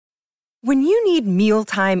When you need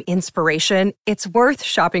mealtime inspiration, it's worth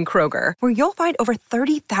shopping Kroger, where you'll find over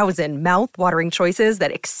 30,000 mouth-watering choices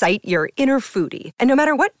that excite your inner foodie. And no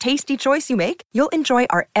matter what tasty choice you make, you'll enjoy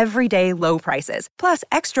our everyday low prices, plus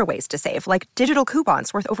extra ways to save, like digital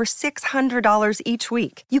coupons worth over $600 each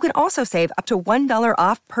week. You can also save up to $1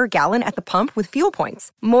 off per gallon at the pump with fuel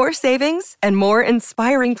points. More savings and more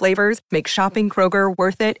inspiring flavors make shopping Kroger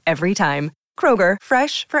worth it every time. Kroger,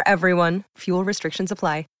 fresh for everyone. Fuel restrictions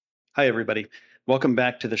apply. Hi, everybody. Welcome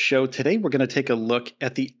back to the show. Today, we're going to take a look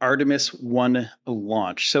at the Artemis 1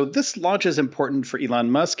 launch. So this launch is important for Elon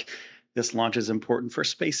Musk. This launch is important for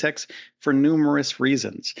SpaceX for numerous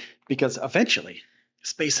reasons, because eventually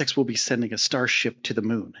SpaceX will be sending a Starship to the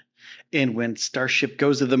moon. And when Starship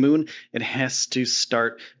goes to the moon, it has to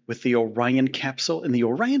start with the Orion capsule. And the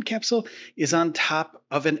Orion capsule is on top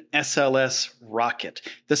of an SLS rocket,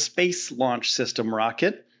 the Space Launch System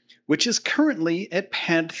rocket, which is currently at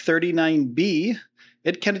Pad 39B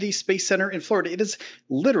at Kennedy Space Center in Florida. It is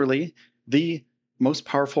literally the most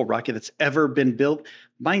powerful rocket that's ever been built.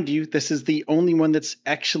 Mind you, this is the only one that's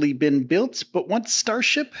actually been built, but once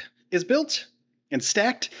Starship is built and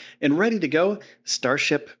stacked and ready to go,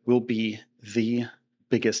 Starship will be the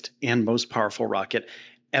biggest and most powerful rocket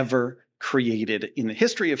ever created in the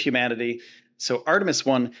history of humanity. So Artemis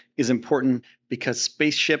 1 is important because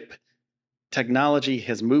spaceship technology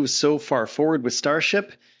has moved so far forward with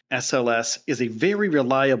Starship. SLS is a very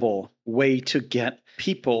reliable way to get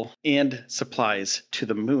people and supplies to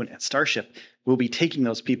the moon. And Starship will be taking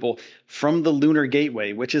those people from the Lunar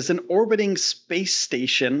Gateway, which is an orbiting space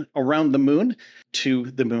station around the moon,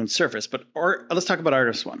 to the moon's surface. But let's talk about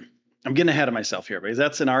Artemis 1. I'm getting ahead of myself here, because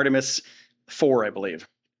that's an Artemis 4, I believe.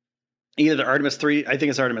 Either Artemis 3, I think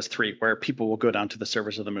it's Artemis 3, where people will go down to the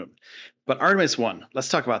surface of the moon. But Artemis 1, let's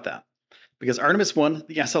talk about that. Because Artemis 1,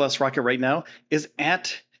 the SLS rocket right now, is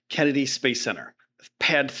at Kennedy Space Center,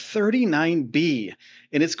 Pad 39B,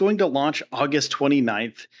 and it's going to launch August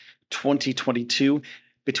 29th, 2022,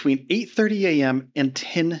 between 8:30 a.m. and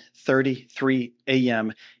 10:33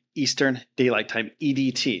 a.m. Eastern Daylight Time,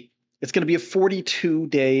 EDT. It's going to be a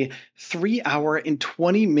 42-day, 3-hour, and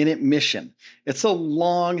 20-minute mission. It's a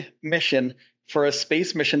long mission for a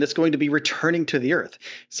space mission that's going to be returning to the Earth.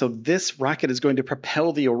 So this rocket is going to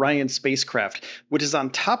propel the Orion spacecraft, which is on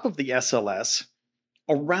top of the SLS,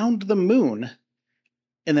 around the moon,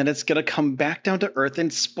 and then it's going to come back down to Earth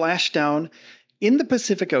and splash down in the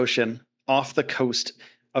Pacific Ocean off the coast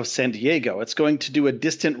of San Diego. It's going to do a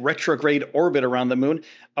distant retrograde orbit around the moon,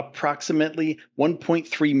 approximately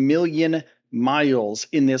 1.3 million miles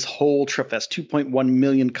in this whole trip. That's 2.1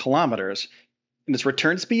 million kilometers. And its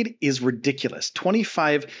return speed is ridiculous,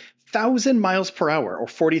 25,000 miles per hour, or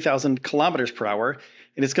 40,000 kilometers per hour.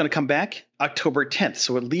 And it's going to come back October 10th.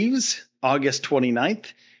 So it leaves August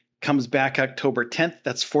 29th, comes back October 10th.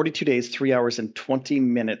 That's 42 days, 3 hours, and 20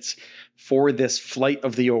 minutes for this flight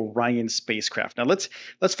of the Orion spacecraft. Now let's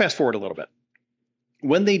fast forward a little bit.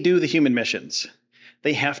 When they do the human missions,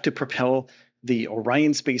 they have to propel the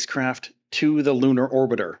Orion spacecraft to the lunar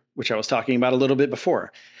orbiter, which I was talking about a little bit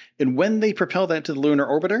before. And when they propel that to the lunar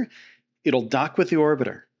orbiter, it'll dock with the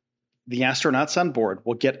orbiter. The astronauts on board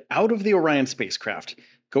will get out of the Orion spacecraft,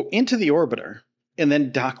 go into the orbiter, and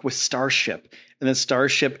then dock with Starship. And then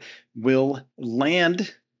Starship will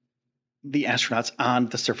land the astronauts on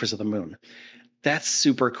the surface of the moon. That's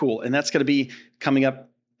super cool. And that's going to be coming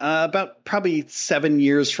up about probably 7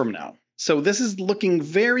 years from now. So this is looking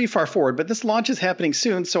very far forward, but this launch is happening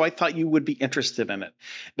soon, so I thought you would be interested in it.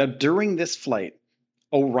 Now, during this flight,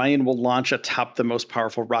 Orion will launch atop the most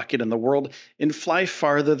powerful rocket in the world and fly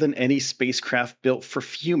farther than any spacecraft built for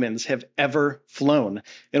humans have ever flown.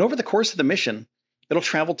 And over the course of the mission, it'll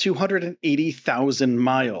travel 280,000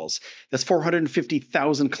 miles. That's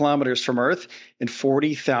 450,000 kilometers from Earth and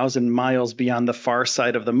 40,000 miles beyond the far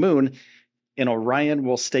side of the moon. And Orion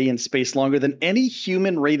will stay in space longer than any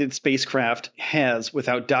human-rated spacecraft has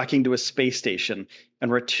without docking to a space station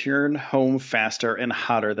and return home faster and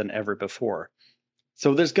hotter than ever before.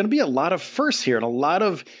 So there's going to be a lot of firsts here, and a lot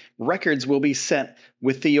of records will be set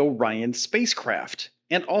with the Orion spacecraft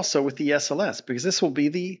and also with the SLS, because this will be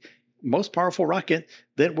the most powerful rocket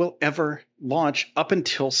that will ever launch up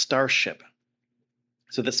until Starship.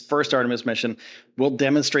 So this first Artemis mission will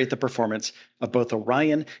demonstrate the performance of both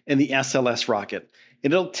Orion and the SLS rocket.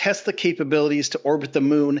 And it'll test the capabilities to orbit the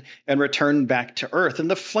moon and return back to Earth.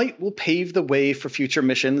 And the flight will pave the way for future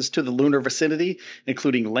missions to the lunar vicinity,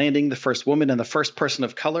 including landing the first woman and the first person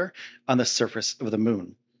of color on the surface of the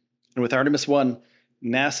moon. And with Artemis 1,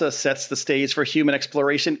 NASA sets the stage for human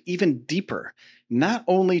exploration even deeper, not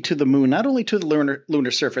only to the moon, not only to the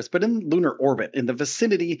lunar surface, but in lunar orbit, in the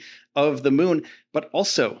vicinity of the moon, but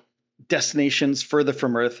also destinations further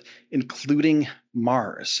from Earth, including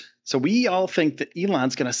Mars. So we all think that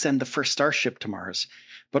Elon's going to send the first Starship to Mars,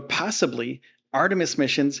 but possibly Artemis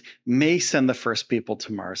missions may send the first people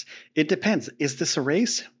to Mars. It depends. Is this a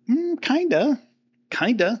race? Kinda.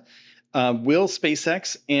 Will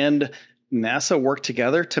SpaceX and NASA work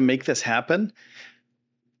together to make this happen?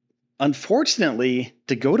 Unfortunately,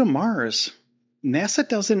 to go to Mars, NASA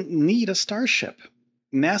doesn't need a Starship.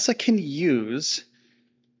 NASA can use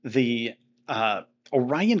the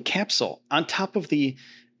Orion capsule on top of the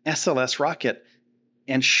SLS rocket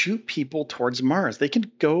and shoot people towards Mars. They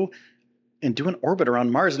can go and do an orbit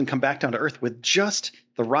around Mars and come back down to Earth with just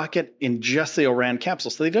the rocket in just the Orion capsule.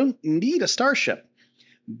 So they don't need a Starship.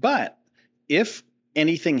 But if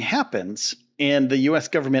anything happens and the US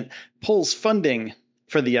government pulls funding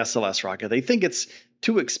for the SLS rocket, they think it's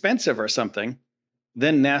too expensive or something,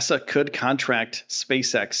 then NASA could contract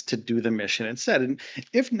SpaceX to do the mission instead. And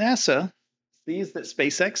if NASA sees that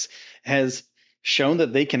SpaceX has shown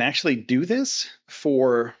that they can actually do this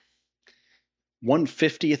for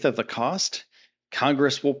 1/50th of the cost,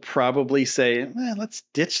 Congress will probably say, let's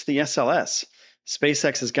ditch the SLS.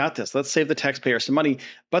 SpaceX has got this. Let's save the taxpayer some money.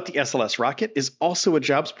 But the SLS rocket is also a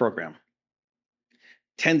jobs program.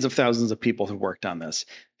 Tens of thousands of people have worked on this,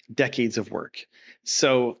 decades of work.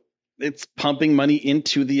 So it's pumping money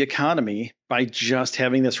into the economy by just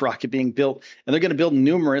having this rocket being built. And they're going to build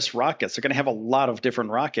numerous rockets. They're going to have a lot of different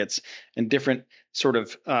rockets and different sort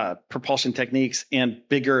of propulsion techniques and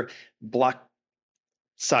bigger block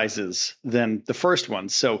sizes than the first one.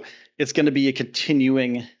 So it's going to be a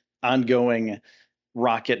continuing, ongoing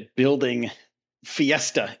rocket building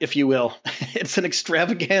fiesta, if you will. It's an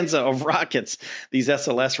extravaganza of rockets, these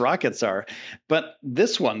SLS rockets are. But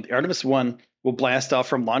this one, the Artemis 1, will blast off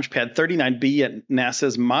from Launch Pad 39B at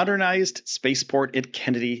NASA's modernized spaceport at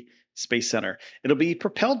Kennedy Space Center. It'll be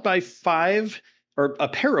propelled by a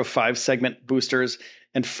pair of 5-segment boosters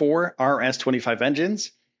and 4 RS-25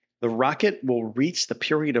 engines. The rocket will reach the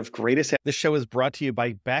period of greatest. This show is brought to you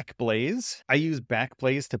by Backblaze. I use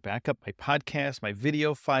Backblaze to back up my podcast, my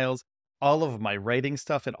video files, all of my writing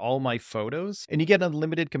stuff, and all my photos. And you get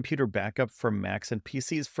unlimited computer backup for Macs and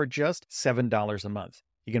PCs for just $7 a month.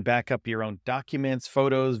 You can back up your own documents,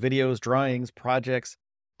 photos, videos, drawings, projects,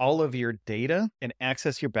 all of your data, and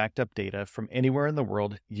access your backed up data from anywhere in the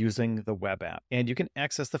world using the web app. And you can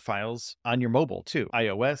access the files on your mobile too.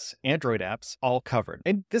 iOS, Android apps, all covered.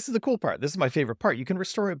 And this is the cool part. This is my favorite part. You can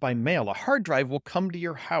restore it by mail. A hard drive will come to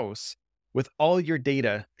your house with all your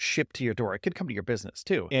data shipped to your door. It could come to your business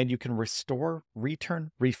too. And you can restore,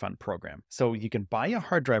 return, refund program. So you can buy a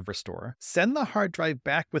hard drive restore, send the hard drive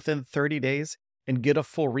back within 30 days, and get a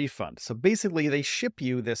full refund. So basically they ship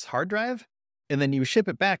you this hard drive and then you ship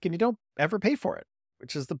it back and you don't ever pay for it,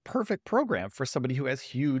 which is the perfect program for somebody who has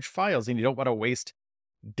huge files and you don't want to waste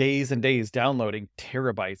days and days downloading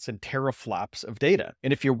terabytes and teraflops of data.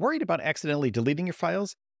 And if you're worried about accidentally deleting your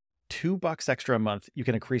files, $2 extra a month, you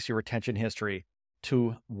can increase your retention history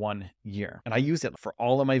to 1 year. And I use it for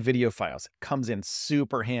all of my video files. It comes in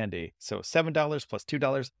super handy. So $7 plus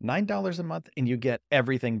 $2, $9 a month, and you get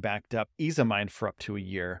everything backed up, ease of mind for up to a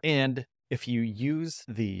year. And if you use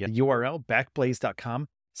the URL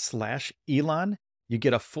backblaze.com/Elon, you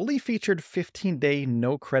get a fully featured 15-day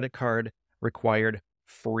no credit card required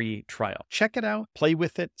free trial. Check it out, play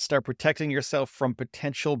with it, start protecting yourself from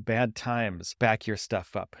potential bad times. Back your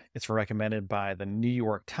stuff up. It's recommended by the New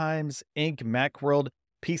York Times, Inc., Macworld,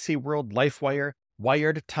 PC World, LifeWire,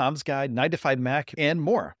 Wired, Tom's Guide, 9 to 5 Mac, and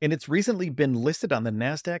more. And it's recently been listed on the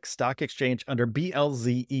NASDAQ Stock Exchange under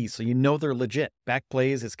BLZE, so you know they're legit.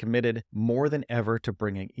 Backblaze is committed more than ever to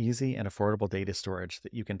bringing easy and affordable data storage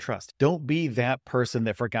that you can trust. Don't be that person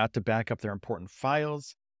that forgot to back up their important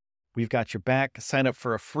files. We've got your back. Sign up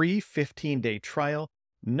for a free 15-day trial.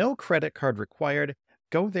 No credit card required.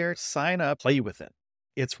 Go there, sign up, play with it.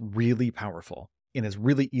 It's really powerful and it's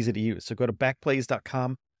really easy to use. So go to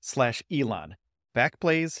backblaze.com/Elon.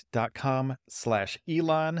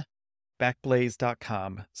 Backblaze.com/Elon.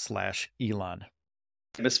 Backblaze.com/Elon.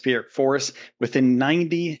 Atmospheric force within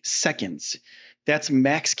 90 seconds. That's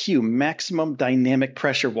max Q, maximum dynamic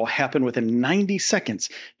pressure will happen within 90 seconds.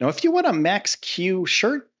 Now, if you want a max Q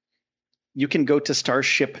shirt, you can go to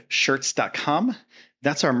starshipshirts.com.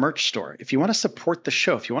 That's our merch store. If you want to support the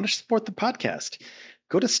show, if you want to support the podcast,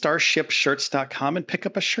 go to starshipshirts.com and pick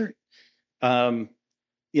up a shirt.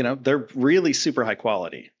 they're really super high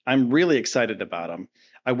quality. I'm really excited about them.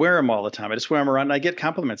 I wear them all the time. I just wear them around and I get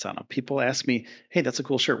compliments on them. People ask me, hey, that's a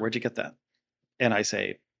cool shirt. Where'd you get that? And I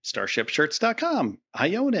say, starshipshirts.com.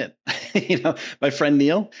 I own it. My friend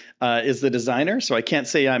Neil is the designer, so I can't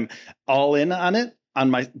say I'm all in on it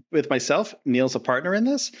with myself. Neil's a partner in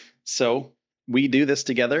this. So we do this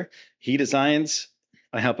together. He designs,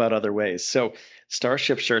 I help out other ways. So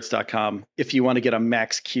starshipshirts.com if you want to get a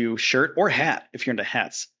Max Q shirt or hat, if you're into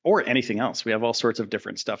hats or anything else. We have all sorts of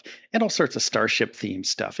different stuff and all sorts of Starship themed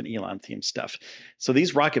stuff and Elon themed stuff. So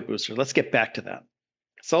these rocket boosters, let's get back to that.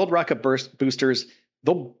 Solid rocket boosters,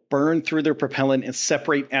 they'll burn through their propellant and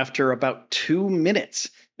separate after about 2 minutes.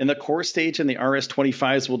 In the core stage, and the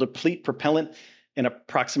RS-25s will deplete propellant in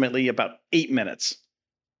approximately about 8 minutes.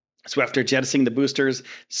 So after jettisoning the boosters,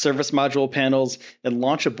 service module panels, and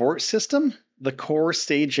launch abort system, the core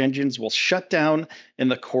stage engines will shut down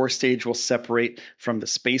and the core stage will separate from the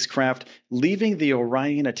spacecraft, leaving the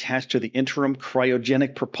Orion attached to the interim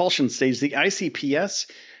cryogenic propulsion stage, the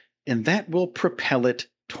ICPS, and that will propel it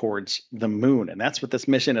towards the moon. And that's what this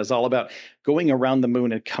mission is all about, going around the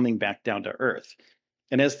moon and coming back down to Earth.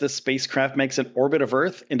 And as the spacecraft makes an orbit of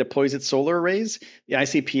Earth and deploys its solar arrays, the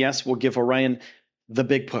ICPS will give Orion the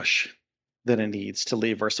big push that it needs to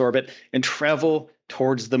leave Earth's orbit and travel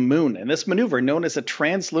towards the moon. And this maneuver, known as a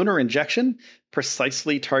translunar injection,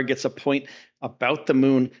 precisely targets a point about the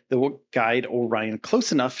moon that will guide Orion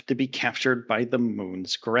close enough to be captured by the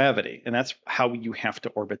moon's gravity. And that's how you have to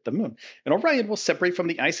orbit the moon. And Orion will separate from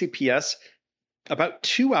the ICPS about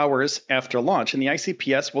 2 hours after launch. And the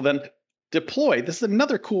ICPS will then deploy. This is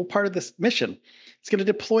another cool part of this mission. It's going to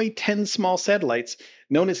deploy 10 small satellites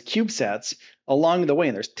known as CubeSats along the way.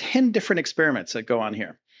 And there's 10 different experiments that go on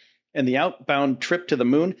here. And the outbound trip to the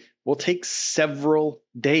moon will take several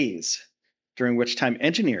days, during which time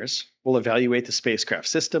engineers will evaluate the spacecraft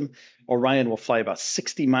system. Orion will fly about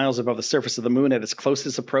 60 miles above the surface of the moon at its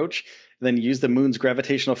closest approach, and then use the moon's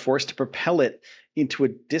gravitational force to propel it into a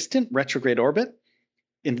distant retrograde orbit.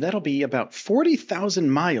 And that'll be about 40,000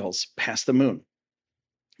 miles past the moon.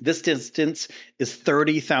 This distance is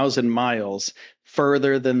 30,000 miles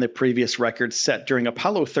further than the previous record set during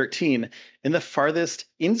Apollo 13, and the farthest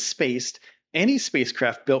in space any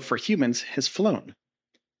spacecraft built for humans has flown.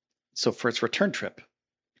 So for its return trip,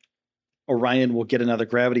 Orion will get another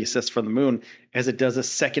gravity assist from the moon as it does a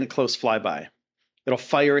second close flyby. It'll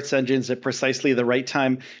fire its engines at precisely the right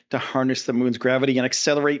time to harness the moon's gravity and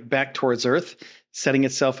accelerate back towards Earth, setting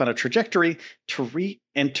itself on a trajectory to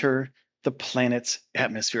re-enter the planet's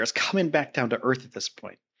atmosphere. It's coming back down to Earth at this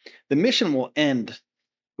point. The mission will end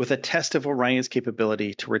with a test of Orion's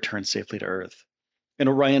capability to return safely to Earth. And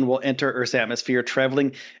Orion will enter Earth's atmosphere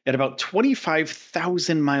traveling at about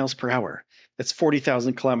 25,000 miles per hour. That's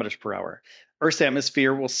 40,000 kilometers per hour. Earth's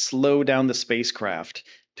atmosphere will slow down the spacecraft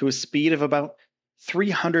to a speed of about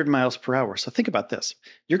 300 miles per hour. So think about this.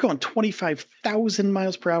 You're going 25,000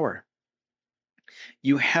 miles per hour.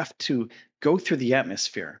 You have to go through the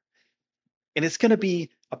atmosphere. And it's going to be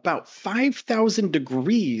about 5,000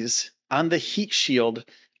 degrees on the heat shield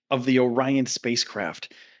of the Orion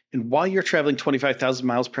spacecraft. And while you're traveling 25,000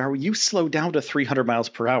 miles per hour, you slow down to 300 miles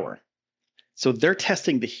per hour. So they're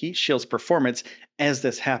testing the heat shield's performance as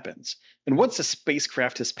this happens. And once the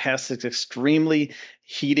spacecraft has passed this extremely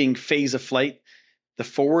heating phase of flight, the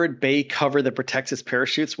forward bay cover that protects its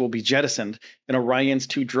parachutes will be jettisoned, and Orion's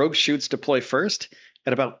 2 drogue chutes deploy first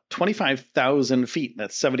at about 25,000 feet.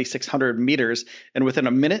 That's 7,600 meters. And within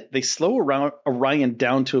a minute, they slow Orion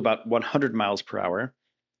down to about 100 miles per hour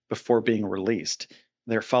before being released.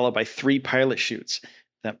 They're followed by 3 pilot chutes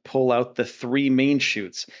that pull out the 3 main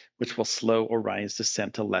chutes, which will slow Orion's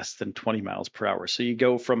descent to less than 20 miles per hour. So you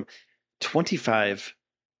go from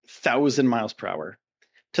 25,000 miles per hour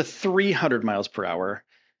to 300 miles per hour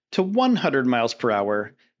to 100 miles per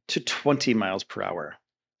hour to 20 miles per hour.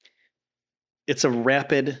 It's a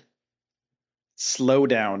rapid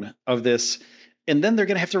slowdown of this, and then they're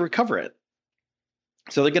going to have to recover it.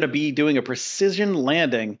 So they're going to be doing a precision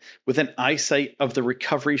landing with an eyesight of the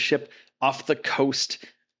recovery ship off the coast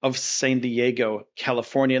of San Diego,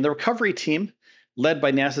 California. And the recovery team, led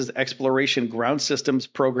by NASA's Exploration Ground Systems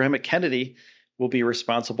program at Kennedy, will be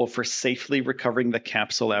responsible for safely recovering the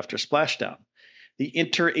capsule after splashdown. The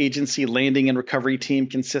interagency landing and recovery team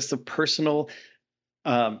consists of personnel,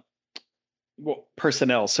 and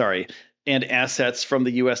assets from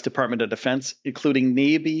the U.S. Department of Defense, including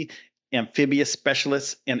Navy amphibious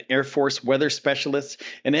specialists and Air Force weather specialists,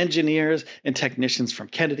 and engineers and technicians from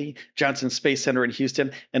Kennedy, Johnson Space Center in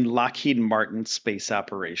Houston, and Lockheed Martin Space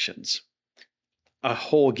Operations. a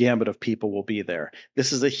whole gambit of people will be there.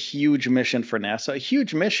 This is a huge mission for NASA, a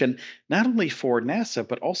huge mission not only for NASA,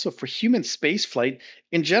 but also for human spaceflight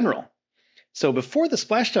in general. So before the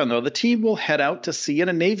splashdown, though, the team will head out to sea in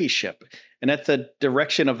a Navy ship. And at the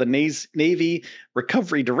direction of the Navy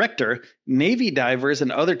Recovery Director, Navy divers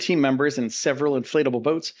and other team members in several inflatable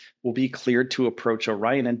boats will be cleared to approach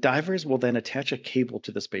Orion. And divers will then attach a cable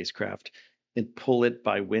to the spacecraft and pull it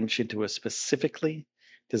by winch into a specifically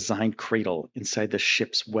designed cradle inside the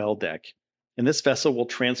ship's well deck. And this vessel will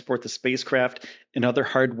transport the spacecraft and other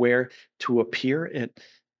hardware to appear at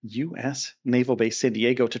U.S. Naval Base San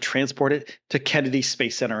Diego to transport it to Kennedy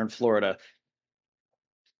Space Center in Florida.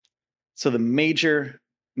 So the major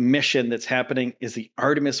mission that's happening is the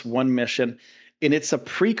Artemis 1 mission, and it's a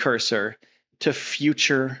precursor to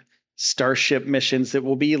future Starship missions that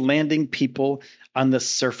will be landing people on the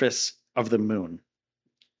surface of the moon.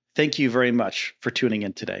 Thank you very much for tuning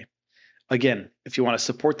in today. Again, if you want to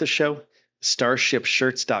support the show,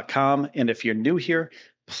 starshipshirts.com. And if you're new here,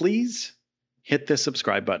 please hit the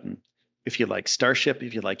subscribe button. If you like Starship,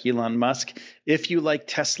 if you like Elon Musk, if you like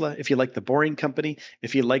Tesla, if you like The Boring Company,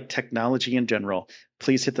 if you like technology in general,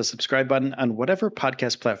 please hit the subscribe button on whatever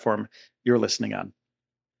podcast platform you're listening on.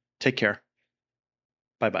 Take care.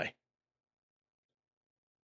 Bye-bye.